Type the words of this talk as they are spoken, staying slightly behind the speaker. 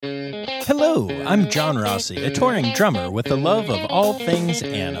Hello, I'm John Rossi, a touring drummer with a love of all things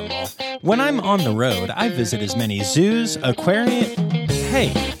animal. When I'm on the road, I visit as many zoos, aquariums...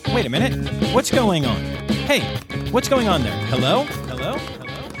 Hey, wait a minute. What's going on? Hey, what's going on there? Hello? Hello?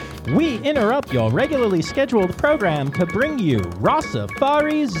 Hello? We interrupt your regularly scheduled program to bring you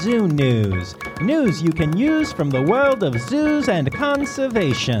Rossafari Zoo News. News you can use from the world of zoos and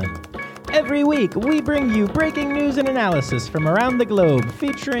conservation. Every week, we bring you breaking news and analysis from around the globe,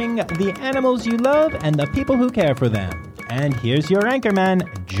 featuring the animals you love and the people who care for them. And here's your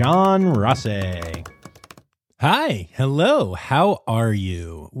anchorman, John Rossi. Hi, hello, how are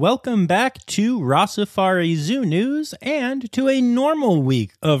you? Welcome back to Rossafari Zoo News and to a normal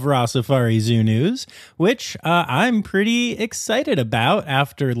week of Rossafari Zoo News, which I'm pretty excited about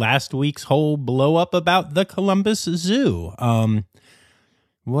after last week's whole blow up about the Columbus Zoo.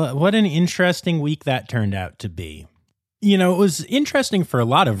 What an interesting week that turned out to be. You know, it was interesting for a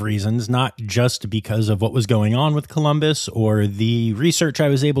lot of reasons, not just because of what was going on with Columbus or the research I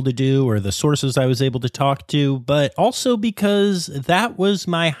was able to do or the sources I was able to talk to, but also because that was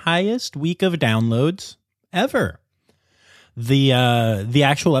my highest week of downloads ever. The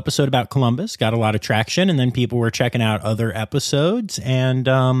actual episode about Columbus got a lot of traction, and then people were checking out other episodes,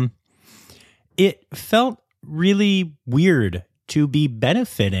 and it felt really weird to be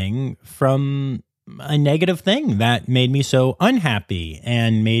benefiting from a negative thing that made me so unhappy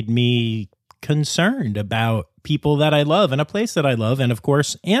and made me concerned about people that I love and a place that I love and, of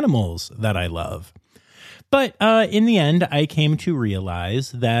course, animals that I love. But in the end, I came to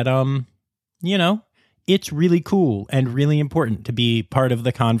realize that, it's really cool and really important to be part of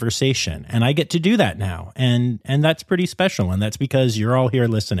the conversation. And I get to do that now. And that's pretty special. And that's because you're all here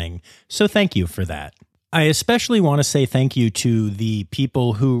listening. So thank you for that. I especially want to say thank you to the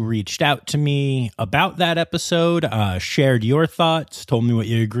people who reached out to me about that episode, shared your thoughts, told me what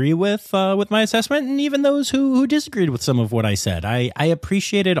you agree with my assessment, and even those who disagreed with some of what I said. I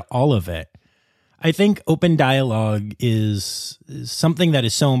appreciated all of it. I think open dialogue is something that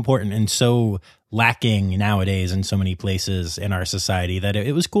is so important and so lacking nowadays in so many places in our society that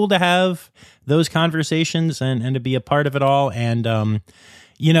it was cool to have those conversations and to be a part of it all. And,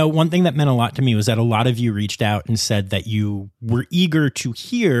 one thing that meant a lot to me was that a lot of you reached out and said that you were eager to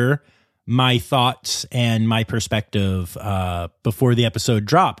hear my thoughts and my perspective before the episode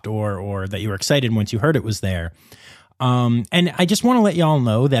dropped, or that you were excited once you heard it was there. And I just want to let y'all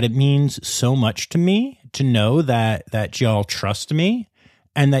know that it means so much to me to know that y'all trust me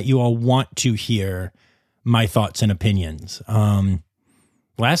and that you all want to hear my thoughts and opinions.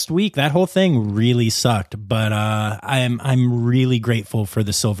 Last week, that whole thing really sucked, but I'm really grateful for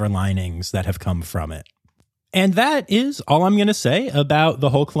the silver linings that have come from it. And that is all I'm going to say about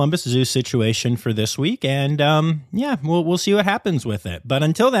the whole Columbus Zoo situation for this week. And we'll see what happens with it. But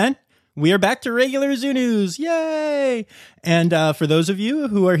until then, we are back to regular zoo news. Yay! And for those of you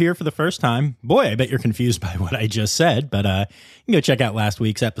who are here for the first time, boy, I bet you're confused by what I just said, but you can go check out last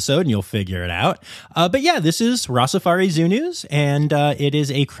week's episode and you'll figure it out. But yeah, this is Rossafari Zoo News, and it is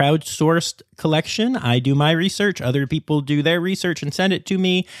a crowdsourced collection. I do my research, other people do their research and send it to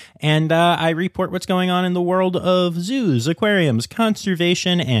me, and I report what's going on in the world of zoos, aquariums,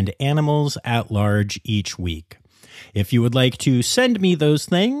 conservation, and animals at large each week. If you would like to send me those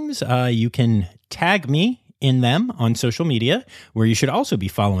things, you can tag me in them on social media, where you should also be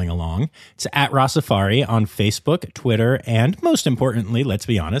following along. It's at Rossafari on Facebook, Twitter, and most importantly, let's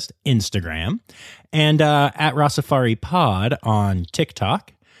be honest, Instagram. And at Rossafari Pod on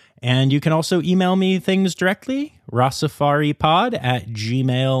TikTok. And you can also email me things directly,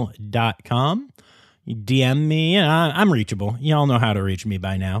 rossafaripod@gmail.com. DM me, I'm reachable. Y'all know how to reach me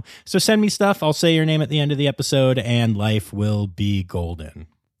by now. So send me stuff, I'll say your name at the end of the episode, and life will be golden.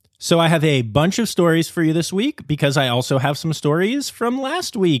 So I have a bunch of stories for you this week, because I also have some stories from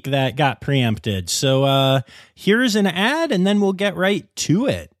last week that got preempted. So here's an ad, and then we'll get right to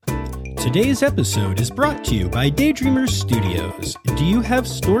it. Today's episode is brought to you by Daydreamer Studios. Do you have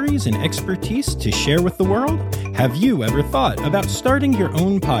stories and expertise to share with the world? Have you ever thought about starting your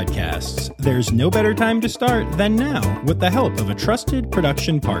own podcasts? There's no better time to start than now with the help of a trusted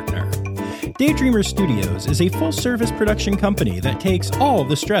production partner. Daydreamer Studios is a full-service production company that takes all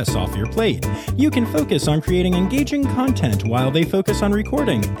the stress off your plate. You can focus on creating engaging content while they focus on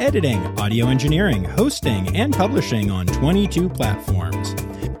recording, editing, audio engineering, hosting, and publishing on 22 platforms.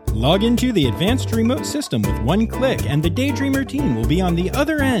 Log into the advanced remote system with one click, and the Daydreamer team will be on the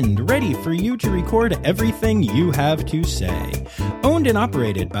other end, ready for you to record everything you have to say. Owned and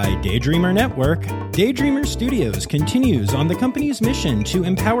operated by Daydreamer Network, Daydreamer Studios continues on the company's mission to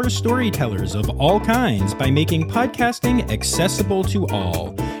empower storytellers of all kinds by making podcasting accessible to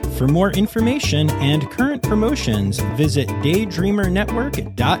all. For more information and current promotions, visit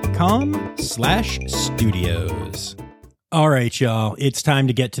daydreamernetwork.com/studios. All right, y'all, it's time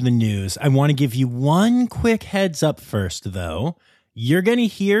to get to the news. I want to give you one quick heads up first, though. You're going to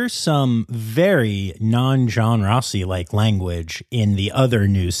hear some very non-John Rossi-like language in the other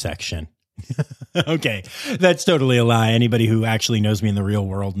news section. Okay, that's totally a lie. Anybody who actually knows me in the real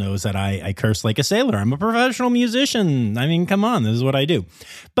world knows that I curse like a sailor. I'm a professional musician. I mean, come on, this is what I do.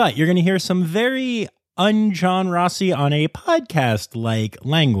 But you're going to hear some very un-John Rossi on a podcast-like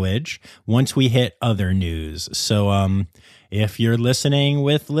language once we hit other news. So if you're listening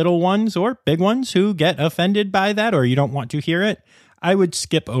with little ones or big ones who get offended by that or you don't want to hear it, I would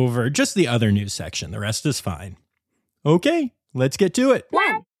skip over just the other news section. The rest is fine. Okay, let's get to it.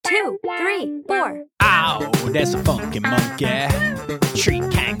 1, 2, 3, 4. Ow, that's a funky monkey. Tree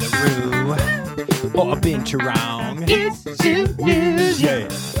kangaroo. Or a binturong. It's Zoo News. Yeah.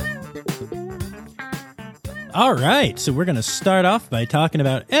 All right, so we're going to start off by talking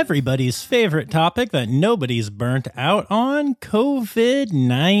about everybody's favorite topic that nobody's burnt out on,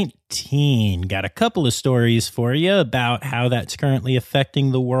 COVID-19. Got a couple of stories for you about how that's currently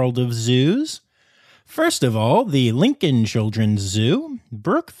affecting the world of zoos. First of all, the Lincoln Children's Zoo,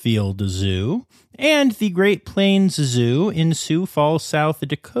 Brookfield Zoo, and the Great Plains Zoo in Sioux Falls, South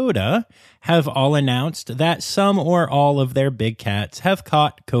Dakota have all announced that some or all of their big cats have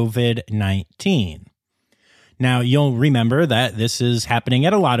caught COVID-19. Now, you'll remember that this is happening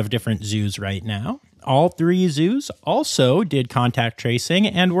at a lot of different zoos right now. All three zoos also did contact tracing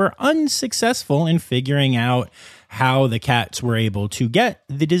and were unsuccessful in figuring out how the cats were able to get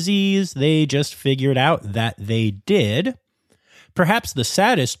the disease. They just figured out that they did. Perhaps the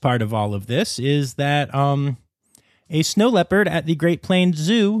saddest part of all of this is that a snow leopard at the Great Plains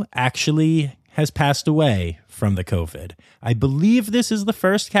Zoo actually has passed away from the COVID. I believe this is the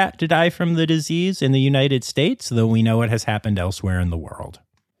first cat to die from the disease in the United States, though we know it has happened elsewhere in the world.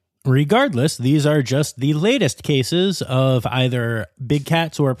 Regardless, these are just the latest cases of either big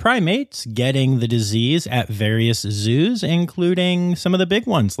cats or primates getting the disease at various zoos, including some of the big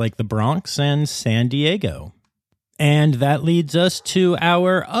ones like the Bronx and San Diego. And that leads us to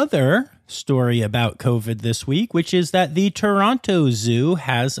our other story about COVID this week, which is that the Toronto Zoo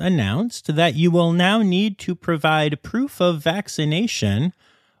has announced that you will now need to provide proof of vaccination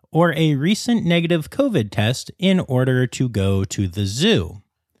or a recent negative COVID test in order to go to the zoo.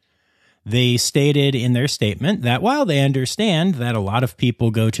 They stated in their statement that while they understand that a lot of people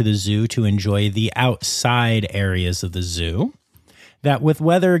go to the zoo to enjoy the outside areas of the zoo, that with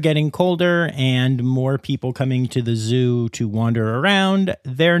weather getting colder and more people coming to the zoo to wander around,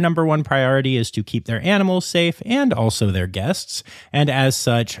 their number one priority is to keep their animals safe and also their guests, and as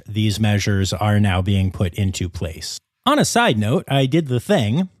such, these measures are now being put into place. On a side note, I did the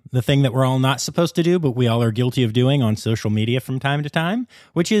thing that we're all not supposed to do, but we all are guilty of doing on social media from time to time,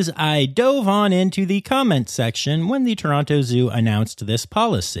 which is I dove on into the comments section when the Toronto Zoo announced this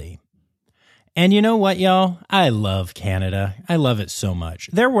policy. And you know what, y'all? I love Canada. I love it so much.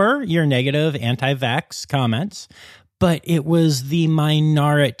 There were your negative anti-vax comments, but it was the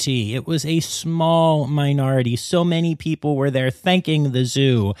minority. It was a small minority. So many people were there thanking the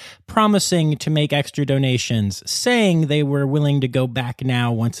zoo, promising to make extra donations, saying they were willing to go back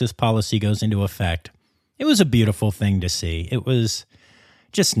now once this policy goes into effect. It was a beautiful thing to see. It was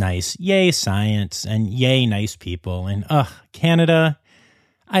just nice. Yay, science, and yay, nice people. And Canada,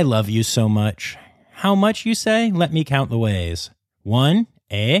 I love you so much. How much, you say? Let me count the ways. 1,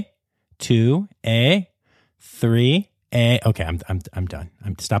 A, 2, A, 3, A. Okay, I'm done.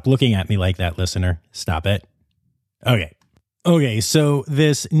 Stop looking at me like that, listener. Stop it. Okay, so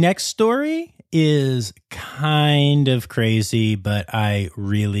this next story is kind of crazy, but I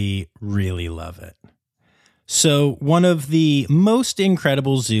really, really love it. So one of the most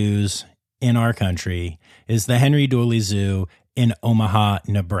incredible zoos in our country is the Henry Dooley Zoo in Omaha,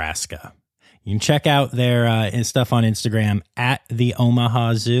 Nebraska. You can check out their stuff on Instagram at the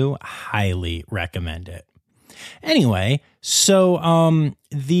Omaha Zoo. Highly recommend it. Anyway, so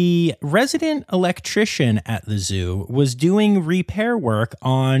the resident electrician at the zoo was doing repair work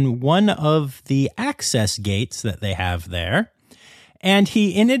on one of the access gates that they have there, and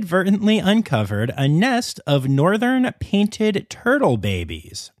he inadvertently uncovered a nest of northern painted turtle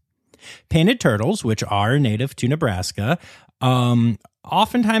babies. Painted turtles, which are native to Nebraska,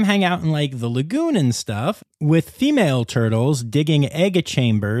 oftentimes hang out in like the lagoon and stuff, with female turtles digging egg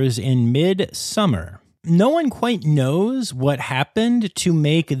chambers in mid-summer. No one quite knows what happened to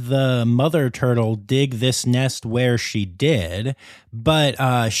make the mother turtle dig this nest where she did,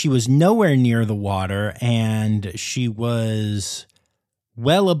 but she was nowhere near the water, and she was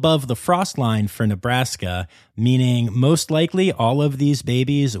well above the frost line for Nebraska, meaning most likely all of these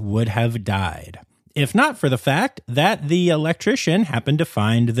babies would have died, if not for the fact that the electrician happened to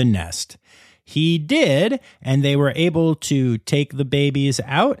find the nest. He did, and they were able to take the babies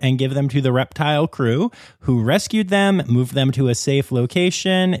out and give them to the reptile crew, who rescued them, moved them to a safe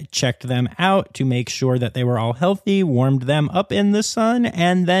location, checked them out to make sure that they were all healthy, warmed them up in the sun,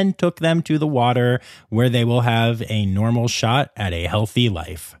 and then took them to the water where they will have a normal shot at a healthy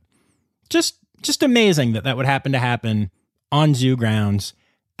life. Just amazing that would happen on zoo grounds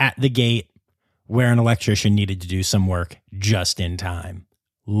at the gate where an electrician needed to do some work just in time.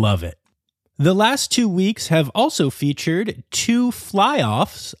 Love it. The last 2 weeks have also featured 2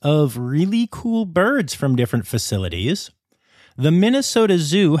 fly-offs of really cool birds from different facilities. The Minnesota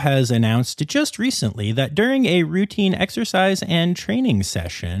Zoo has announced just recently that during a routine exercise and training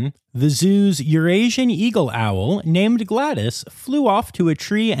session, the zoo's Eurasian eagle owl named Gladys flew off to a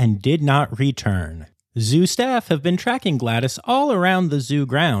tree and did not return. Zoo staff have been tracking Gladys all around the zoo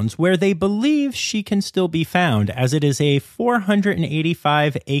grounds, where they believe she can still be found, as it is a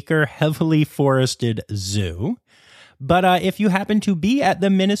 485-acre heavily forested zoo. But if you happen to be at the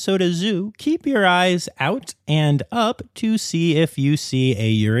Minnesota Zoo, keep your eyes out and up to see if you see a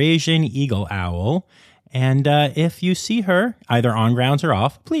Eurasian eagle owl. And if you see her, either on grounds or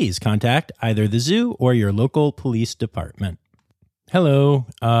off, please contact either the zoo or your local police department. Hello,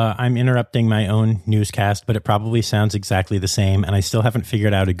 I'm interrupting my own newscast, but it probably sounds exactly the same, and I still haven't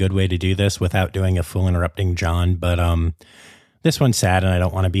figured out a good way to do this without doing a full interrupting John, but this one's sad and I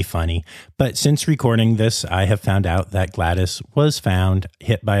don't want to be funny. But since recording this, I have found out that Gladys was found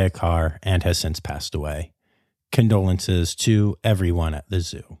hit by a car and has since passed away. Condolences to everyone at the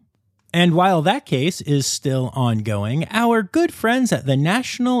zoo. And while that case is still ongoing, our good friends at the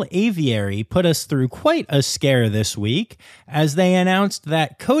National Aviary put us through quite a scare this week as they announced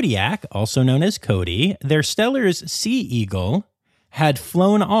that Kodiak, also known as Cody, their Steller's sea eagle, had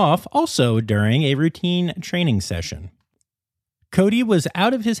flown off also during a routine training session. Cody was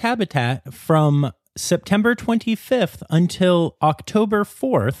out of his habitat from September 25th until October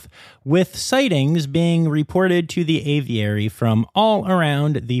 4th, with sightings being reported to the aviary from all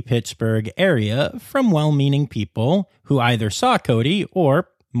around the Pittsburgh area from well-meaning people who either saw Cody or,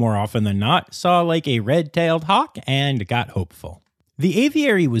 more often than not, saw like a red-tailed hawk and got hopeful. The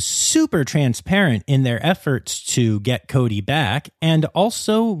aviary was super transparent in their efforts to get Cody back, and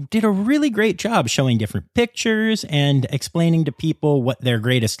also did a really great job showing different pictures and explaining to people what their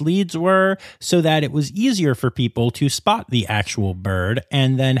greatest leads were so that it was easier for people to spot the actual bird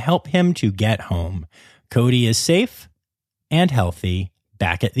and then help him to get home. Cody is safe and healthy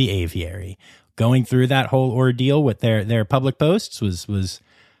back at the aviary. Going through that whole ordeal with their public posts was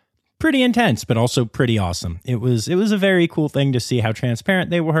pretty intense, but also pretty awesome. It was a very cool thing to see how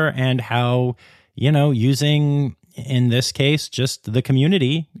transparent they were and how, using, in this case, just the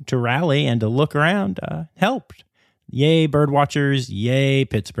community to rally and to look around helped. Yay, bird watchers. Yay,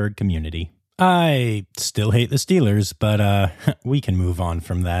 Pittsburgh community. I still hate the Steelers, but we can move on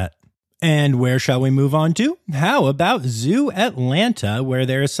from that. And where shall we move on to? How about Zoo Atlanta, where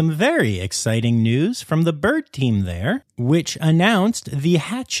there is some very exciting news from the bird team there, which announced the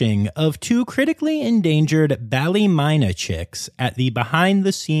hatching of 2 critically endangered Ballymena chicks at the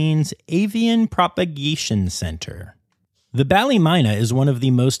behind-the-scenes Avian Propagation Center. The Ballymena is one of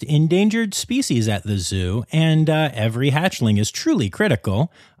the most endangered species at the zoo, and every hatchling is truly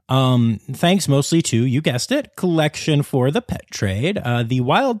critical. Thanks mostly to, you guessed it, collection for the pet trade. The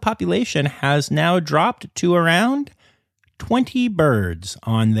wild population has now dropped to around 20 birds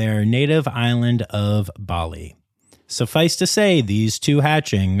on their native island of Bali. Suffice to say, these 2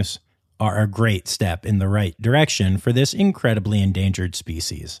 hatchings are a great step in the right direction for this incredibly endangered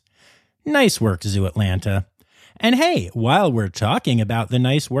species. Nice work, Zoo Atlanta. And hey, while we're talking about the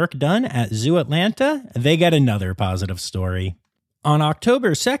nice work done at Zoo Atlanta, they get another positive story. On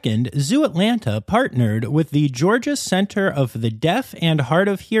October 2nd, Zoo Atlanta partnered with the Georgia Center of the Deaf and Hard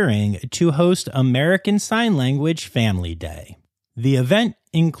of Hearing to host American Sign Language Family Day. The event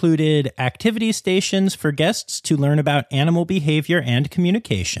included activity stations for guests to learn about animal behavior and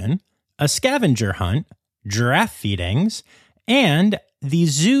communication, a scavenger hunt, giraffe feedings, and the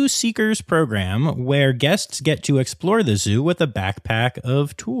Zoo Seekers program, where guests get to explore the zoo with a backpack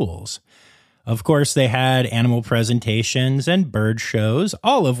of tools. Of course, they had animal presentations and bird shows,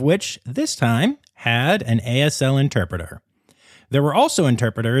 all of which, this time, had an ASL interpreter. There were also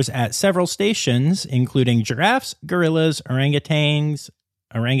interpreters at several stations, including giraffes, gorillas, orangutans.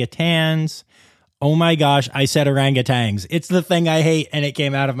 Oh my gosh, I said orangutans. It's the thing I hate, and it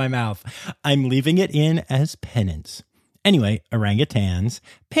came out of my mouth. I'm leaving it in as penance. Anyway, orangutans,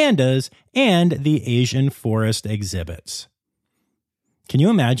 pandas, and the Asian forest exhibits. Can you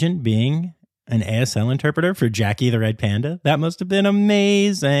imagine being an ASL interpreter for Jackie the Red Panda? That must have been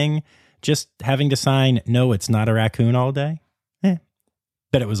amazing. Just having to sign, no, it's not a raccoon all day.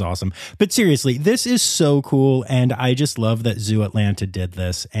 Bet it was awesome. But seriously, this is so cool, and I just love that Zoo Atlanta did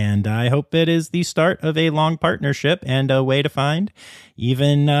this, and I hope it is the start of a long partnership and a way to find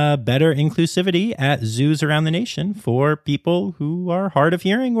even better inclusivity at zoos around the nation for people who are hard of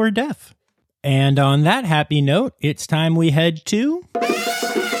hearing or deaf. And on that happy note, it's time we head to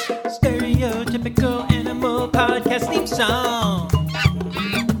Stereotypical Animal Podcast theme song.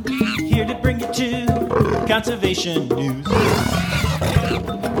 Here to bring you to conservation news.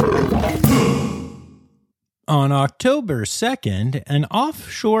 On October 2nd, an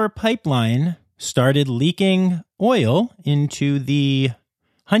offshore pipeline started leaking oil into the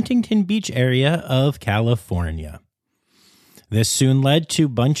Huntington Beach area of California. This soon led to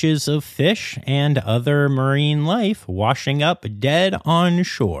bunches of fish and other marine life washing up dead on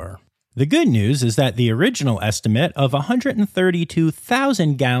shore. The good news is that the original estimate of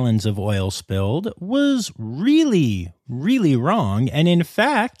 132,000 gallons of oil spilled was really, really wrong, and in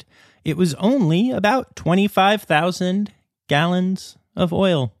fact, it was only about 25,000 gallons of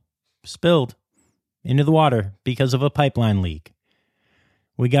oil spilled into the water because of a pipeline leak.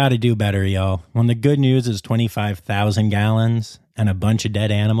 We got to do better, y'all. When the good news is 25,000 gallons and a bunch of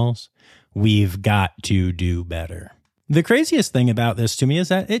dead animals, we've got to do better. The craziest thing about this to me is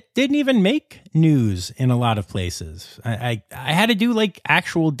that it didn't even make news in a lot of places. I had to do like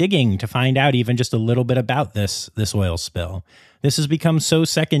actual digging to find out even just a little bit about this oil spill. This has become so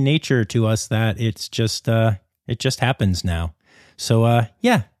second nature to us that it just happens now. So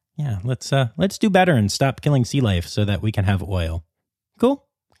let's do better and stop killing sea life so that we can have oil. Cool.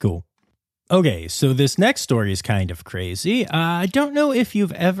 Okay, so this next story is kind of crazy. I don't know if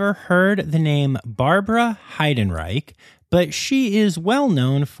you've ever heard the name Barbara Heidenreich, but she is well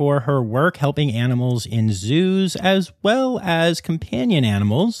known for her work helping animals in zoos as well as companion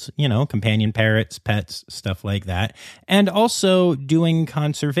animals, companion parrots, pets, stuff like that, and also doing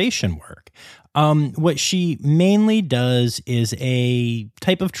conservation work. What she mainly does is a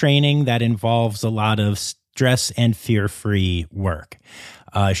type of training that involves a lot of stress and fear-free work.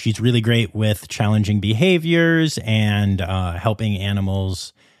 She's really great with challenging behaviors and helping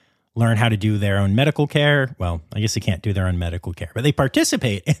animals learn how to do their own medical care. Well, I guess they can't do their own medical care, but they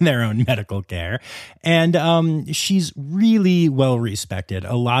participate in their own medical care. And she's really well respected.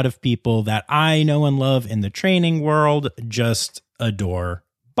 A lot of people that I know and love in the training world just adore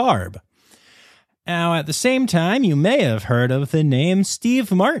Barb. Now, at the same time, you may have heard of the name Steve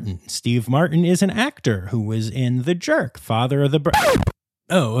Martin. Steve Martin is an actor who was in The Jerk, Father of the...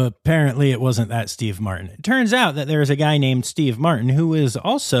 Oh, apparently it wasn't that Steve Martin. It turns out that there's a guy named Steve Martin who is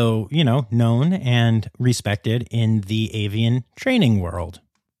also, known and respected in the avian training world.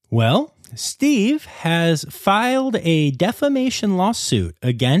 Well, Steve has filed a defamation lawsuit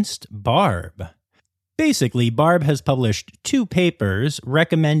against Barb. Basically, Barb has published 2 papers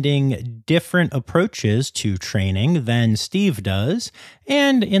recommending different approaches to training than Steve does,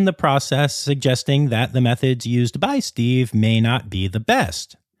 and in the process suggesting that the methods used by Steve may not be the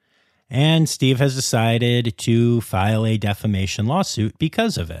best. And Steve has decided to file a defamation lawsuit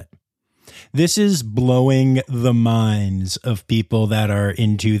because of it. This is blowing the minds of people that are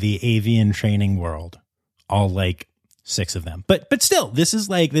into the avian training world. All 6 of them. But still, this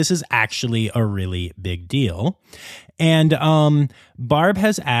is actually a really big deal. And Barb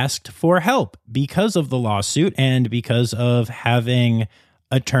has asked for help because of the lawsuit and because of having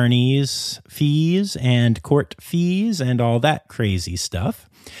attorneys' fees and court fees and all that crazy stuff.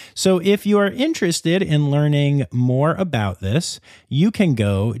 So if you are interested in learning more about this, you can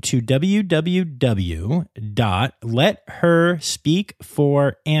go to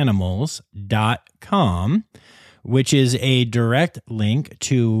www.letherspeakforanimals.com, which is a direct link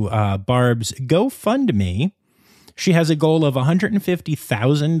to Barb's GoFundMe. She has a goal of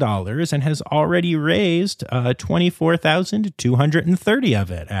 $150,000 and has already raised $24,230 of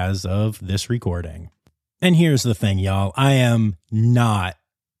it as of this recording. And here's the thing, y'all. I am not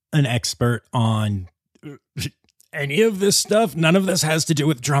an expert on any of this stuff. None of this has to do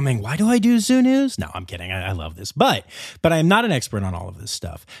with drumming. Why do I do zoo news? No, I'm kidding. I love this. But I am not an expert on all of this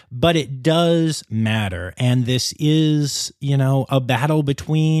stuff. But it does matter. And this is, a battle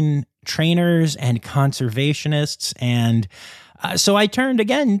between trainers and conservationists. And so I turned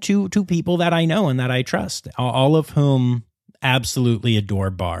again to people that I know and that I trust, all of whom absolutely adore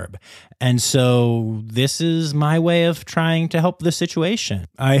Barb. And so this is my way of trying to help the situation.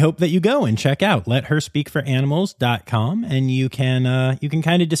 I hope that you go and check out LetHerSpeakForAnimals.com, and you can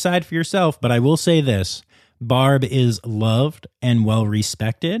kind of decide for yourself. But I will say this, Barb is loved and well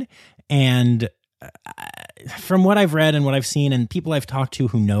respected. And from what I've read and what I've seen and people I've talked to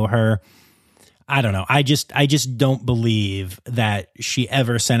who know her, I don't know. I just don't believe that she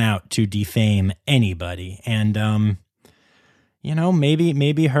ever sent out to defame anybody. And,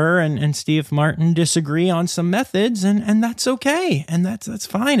 maybe her and Steve Martin disagree on some methods, and that's okay. And that's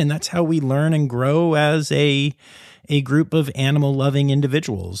fine. And that's how we learn and grow as a group of animal loving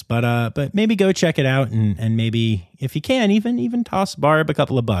individuals. But maybe go check it out and maybe if you can, even toss Barb a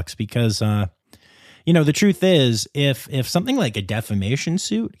couple of bucks, because, the truth is, if something like a defamation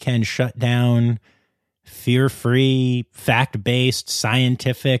suit can shut down fear-free, fact-based,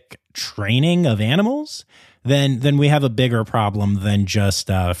 scientific training of animals, then we have a bigger problem than just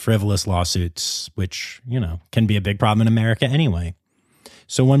frivolous lawsuits, which, can be a big problem in America anyway.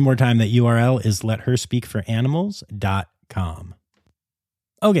 So one more time, that URL is LetHerSpeakForAnimals.com.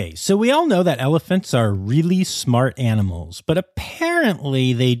 Okay, so we all know that elephants are really smart animals, but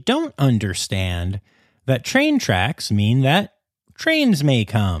apparently they don't understand that train tracks mean that trains may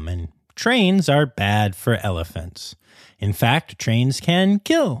come, and trains are bad for elephants. In fact, trains can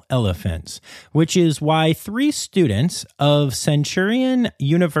kill elephants, which is why 3 students of Centurion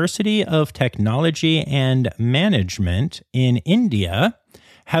University of Technology and Management in India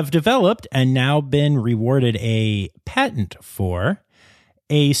have developed and now been rewarded a patent for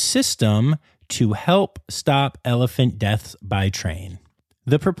a system to help stop elephant deaths by train.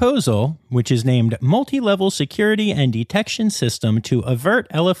 The proposal, which is named Multi-Level Security and Detection System to Avert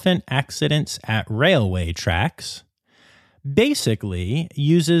Elephant Accidents at Railway Tracks, basically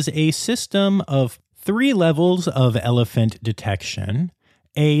uses a system of 3 levels of elephant detection,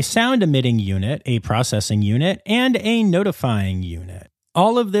 a sound-emitting unit, a processing unit, and a notifying unit.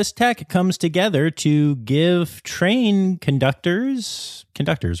 All of this tech comes together to give train conductors,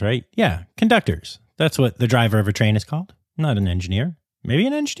 right? Yeah, conductors. That's what the driver of a train is called, not an engineer. Maybe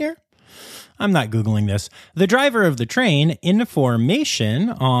an engineer? I'm not Googling this. The driver of the train information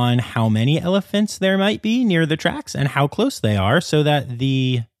on how many elephants there might be near the tracks and how close they are, so that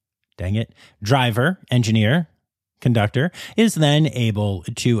the, driver, engineer, conductor is then able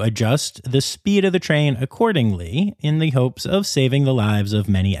to adjust the speed of the train accordingly in the hopes of saving the lives of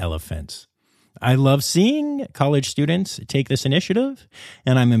many elephants. I love seeing college students take this initiative,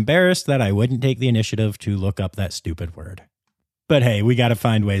 and I'm embarrassed that I wouldn't take the initiative to look up that stupid word. But hey, we got to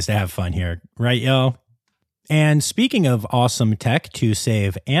find ways to have fun here, right, y'all? And speaking of awesome tech to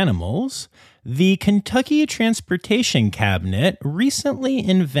save animals, the Kentucky Transportation Cabinet recently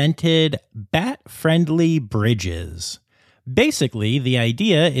invented bat-friendly bridges. Basically, the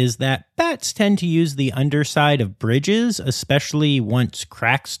idea is that bats tend to use the underside of bridges, especially once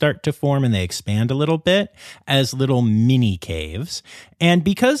cracks start to form and they expand a little bit, as little mini caves. And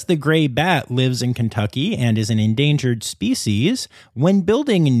because the gray bat lives in Kentucky and is an endangered species, when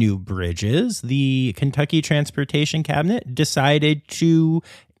building new bridges, the Kentucky Transportation Cabinet decided to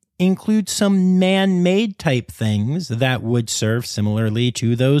include some man-made type things that would serve similarly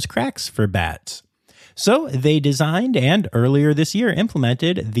to those cracks for bats. So they designed and earlier this year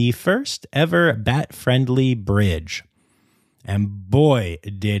implemented the first ever bat-friendly bridge. And boy,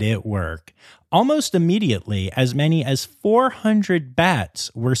 did it work. Almost immediately, as many as 400 bats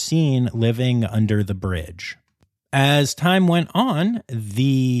were seen living under the bridge. As time went on,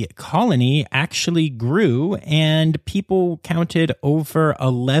 the colony actually grew and people counted over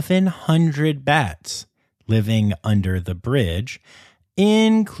 1,100 bats living under the bridge,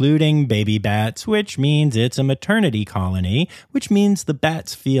 including baby bats, which means it's a maternity colony, which means the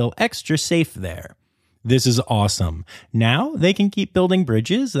bats feel extra safe there. This is awesome. Now they can keep building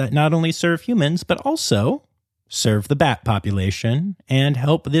bridges that not only serve humans, but also serve the bat population and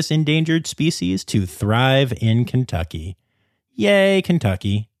help this endangered species to thrive in Kentucky. Yay,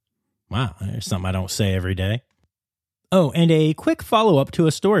 Kentucky. Wow, there's something I don't say every day. Oh, and a quick follow-up to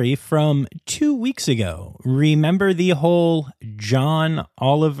a story from 2 weeks ago. Remember the whole John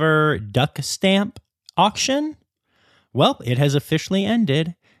Oliver duck stamp auction? Well, it has officially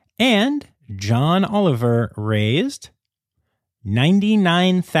ended, and John Oliver raised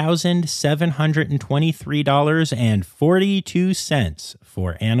 $99,723.42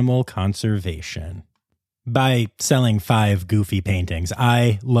 for animal conservation by selling 5 goofy paintings.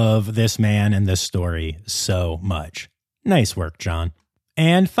 I love this man and this story so much. Nice work, John.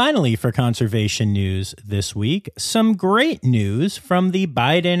 And finally, for conservation news this week, some great news from the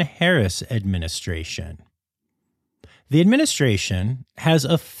Biden-Harris administration. The administration has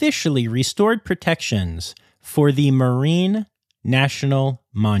officially restored protections for the Marine National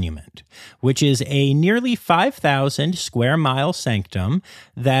Monument, which is a nearly 5,000 square mile sanctum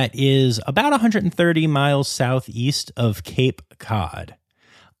that is about 130 miles southeast of Cape Cod.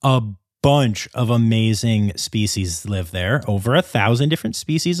 A bunch of amazing species live there, over 1,000 different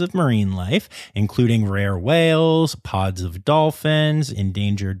species of marine life, including rare whales, pods of dolphins,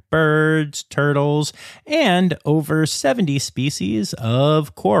 endangered birds, turtles, and over 70 species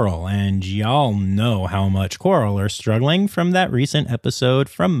of coral. And y'all know how much coral are struggling from that recent episode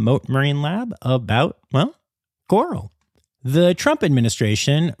from Mote Marine Lab about, well, coral. The Trump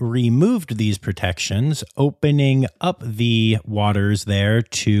administration removed these protections, opening up the waters there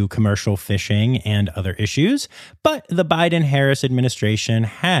to commercial fishing and other issues, but the Biden-Harris administration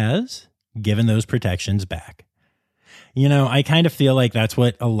has given those protections back. You know, I kind of feel like that's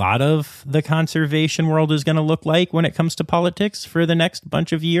what a lot of the conservation world is going to look like when it comes to politics for the next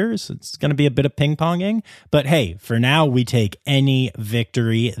bunch of years. It's going to be a bit of ping-ponging. But hey, for now, we take any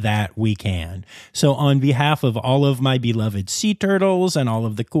victory that we can. So on behalf of all of my beloved sea turtles and all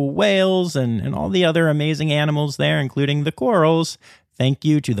of the cool whales and all the other amazing animals there, including the corals, thank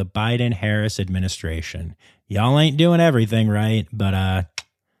you to the Biden-Harris administration. Y'all ain't doing everything right, but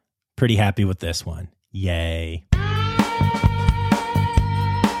pretty happy with this one. Yay.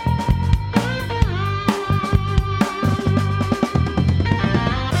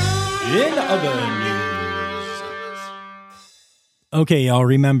 In other news. Okay, y'all,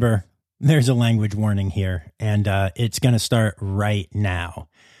 remember, there's a language warning here, and it's going to start right now.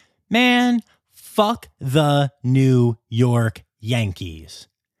 Man, fuck the New York Yankees.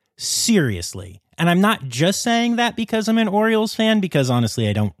 Seriously. And I'm not just saying that because I'm an Orioles fan, because honestly,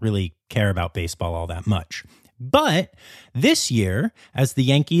 I don't really care about baseball all that much. But this year, as the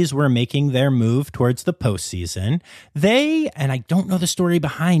Yankees were making their move towards the postseason, and I don't know the story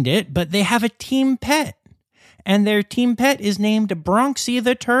behind it, but they have a team pet. And their team pet is named Bronxy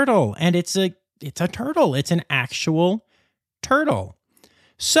the Turtle. And it's a turtle. It's an actual turtle.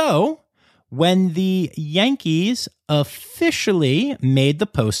 So when the Yankees officially made the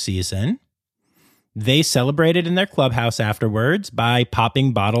postseason, they celebrated in their clubhouse afterwards by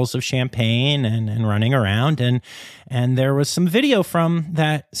popping bottles of champagne and running around. And there was some video from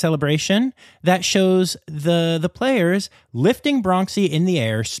that celebration that shows the players lifting Bronxy in the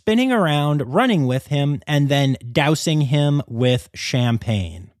air, spinning around, running with him, and then dousing him with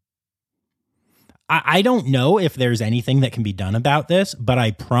champagne. I don't know if there's anything that can be done about this, but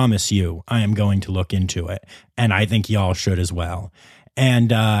I promise you I am going to look into it. And I think y'all should as well.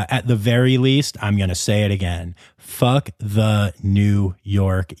 And at the very least, I'm going to say it again. Fuck the New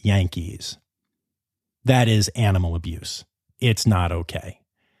York Yankees. That is animal abuse. It's not okay.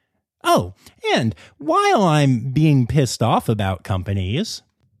 Oh, and while I'm being pissed off about companies,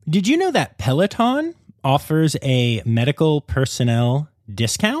 did you know that Peloton offers a medical personnel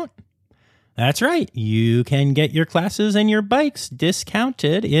discount? That's right. You can get your classes and your bikes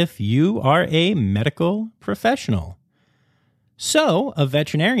discounted if you are a medical professional. So a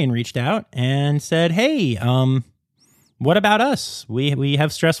veterinarian reached out and said, hey, what about us? We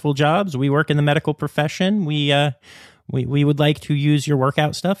have stressful jobs. We work in the medical profession. We would like to use your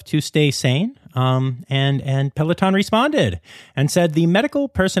workout stuff to stay sane. And Peloton responded and said the medical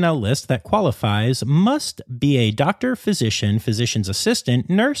personnel list that qualifies must be a doctor, physician, physician's assistant,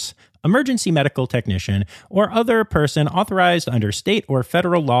 nurse, emergency medical technician, or other person authorized under state or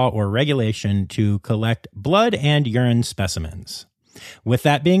federal law or regulation to collect blood and urine specimens. With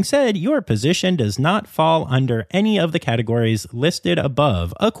that being said, your position does not fall under any of the categories listed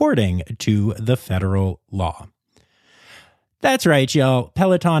above according to the federal law. That's right, y'all.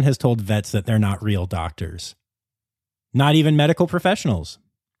 Peloton has told vets that they're not real doctors. Not even medical professionals.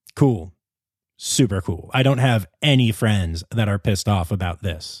 Cool. Super cool. I don't have any friends that are pissed off about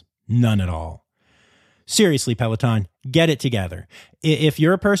this. None at all. Seriously, Peloton, get it together. If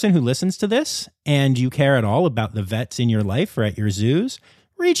you're a person who listens to this and you care at all about the vets in your life or at your zoos,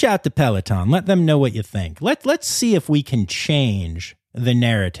 reach out to Peloton. Let them know what you think. Let's see if we can change the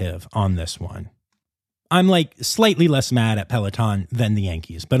narrative on this one. I'm like slightly less mad at Peloton than the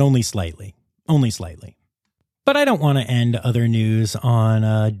Yankees, but only slightly. Only slightly. But I don't want to end other news on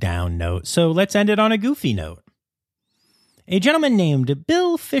a down note, so let's end it on a goofy note. A gentleman named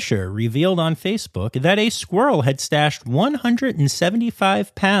Bill Fisher revealed on Facebook that a squirrel had stashed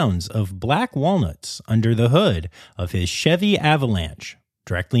 175 pounds of black walnuts under the hood of his Chevy Avalanche,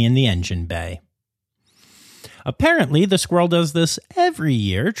 directly in the engine bay. Apparently, the squirrel does this every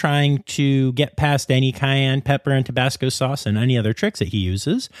year, trying to get past any cayenne pepper and Tabasco sauce and any other tricks that he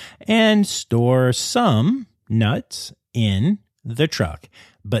uses, and store some nuts in the truck.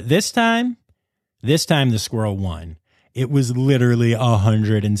 But this time the squirrel won. It was literally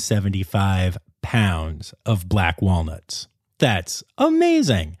 175 pounds of black walnuts. That's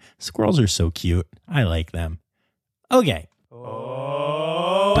amazing. Squirrels are so cute. I like them. Okay.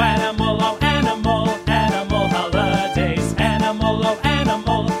 Oh, animal holidays. Animal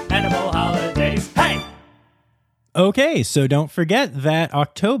holidays. Hey! Okay, so don't forget that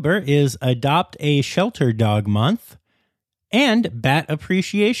October is Adopt a Shelter Dog Month and Bat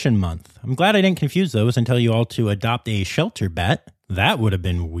Appreciation Month. I'm glad I didn't confuse those and tell you all to adopt a shelter bat. That would have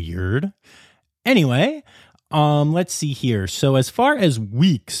been weird. Anyway, let's see here. So as far as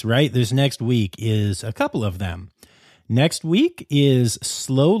weeks, right, this next week is a couple of them. Next week is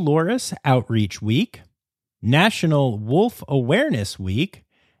Slow Loris Outreach Week, National Wolf Awareness Week,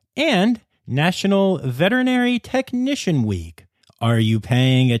 and National Veterinary Technician Week. Are you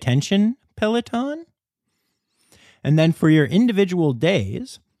paying attention, Peloton? And then for your individual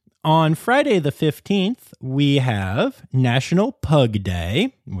days, on Friday the 15th, we have National Pug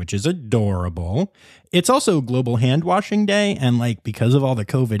Day, which is adorable. It's also Global Hand Washing Day, and because of all the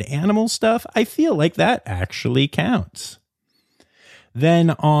COVID animal stuff, I feel like that actually counts. Then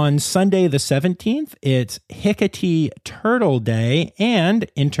on Sunday the 17th, it's Hecate Turtle Day and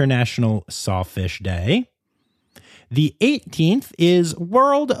International Sawfish Day. The 18th is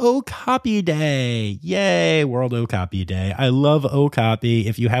World Okapi Day. Yay, World Okapi Day. I love Okapi.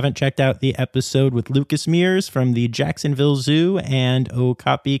 If you haven't checked out the episode with Lucas Mears from the Jacksonville Zoo and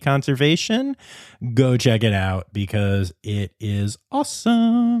Okapi Conservation, go check it out because it is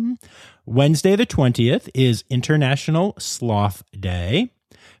awesome. Wednesday the 20th is International Sloth Day.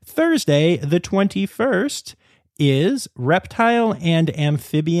 Thursday the 21st is Reptile and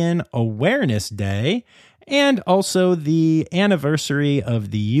Amphibian Awareness Day, and also the anniversary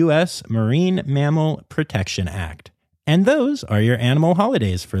of the U.S. Marine Mammal Protection Act. And those are your animal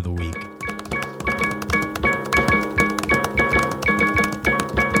holidays for the week.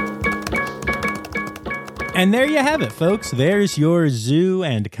 And there you have it, folks. There's your zoo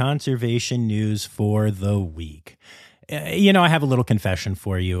and conservation news for the week. I have a little confession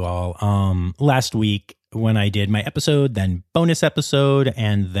for you all. Last week, when I did my episode, then bonus episode,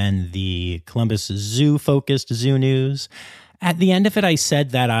 and then the Columbus Zoo-focused zoo news, at the end of it, I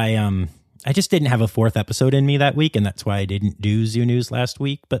said that I just didn't have a fourth episode in me that week, and that's why I didn't do zoo news last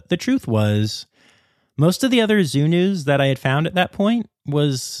week. But the truth was, most of the other zoo news that I had found at that point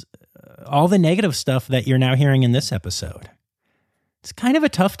was all the negative stuff that you're now hearing in this episode. It's kind of a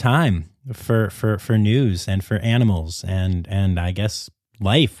tough time for news and for animals and I guess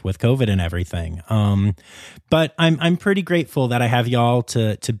life with COVID and everything. But I'm pretty grateful that I have y'all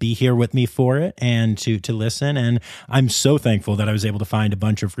to be here with me for it and to listen. And I'm so thankful that I was able to find a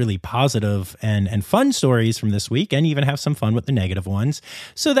bunch of really positive and fun stories from this week and even have some fun with the negative ones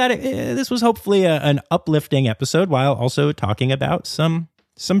so that this was hopefully an uplifting episode while also talking about some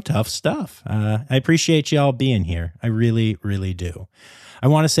tough stuff. I appreciate y'all being here. I really, really do. I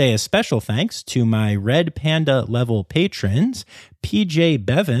want to say a special thanks to my Red Panda level patrons, PJ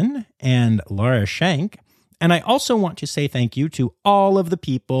Bevan and Laura Shank. And I also want to say thank you to all of the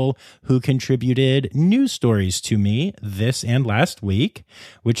people who contributed news stories to me this and last week,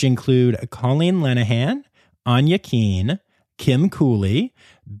 which include Colleen Lenahan, Anya Keene, Kim Cooley,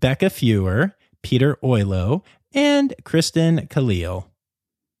 Becca Fewer, Peter Oilo, and Kristen Khalil.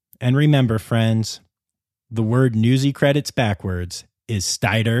 And remember, friends, the word newsy credits backwards is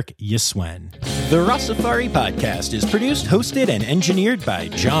Steiderk Yiswen. The Rossafari podcast is produced, hosted, and engineered by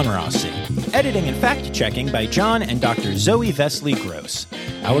John Rossi. Editing and fact-checking by John and Dr. Zoe Vesley Gross.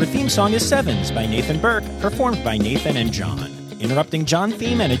 Our theme song is Sevens by Nathan Burke, performed by Nathan and John. Interrupting John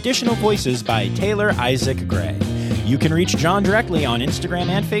theme and additional voices by Taylor Isaac Gray. You can reach John directly on Instagram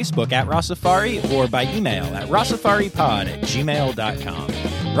and Facebook at Rossafari or by email at rossafaripod@gmail.com.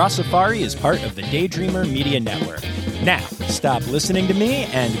 Rossafari is part of the Daydreamer Media Network. Now, stop listening to me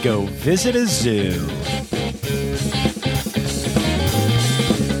and go visit a zoo.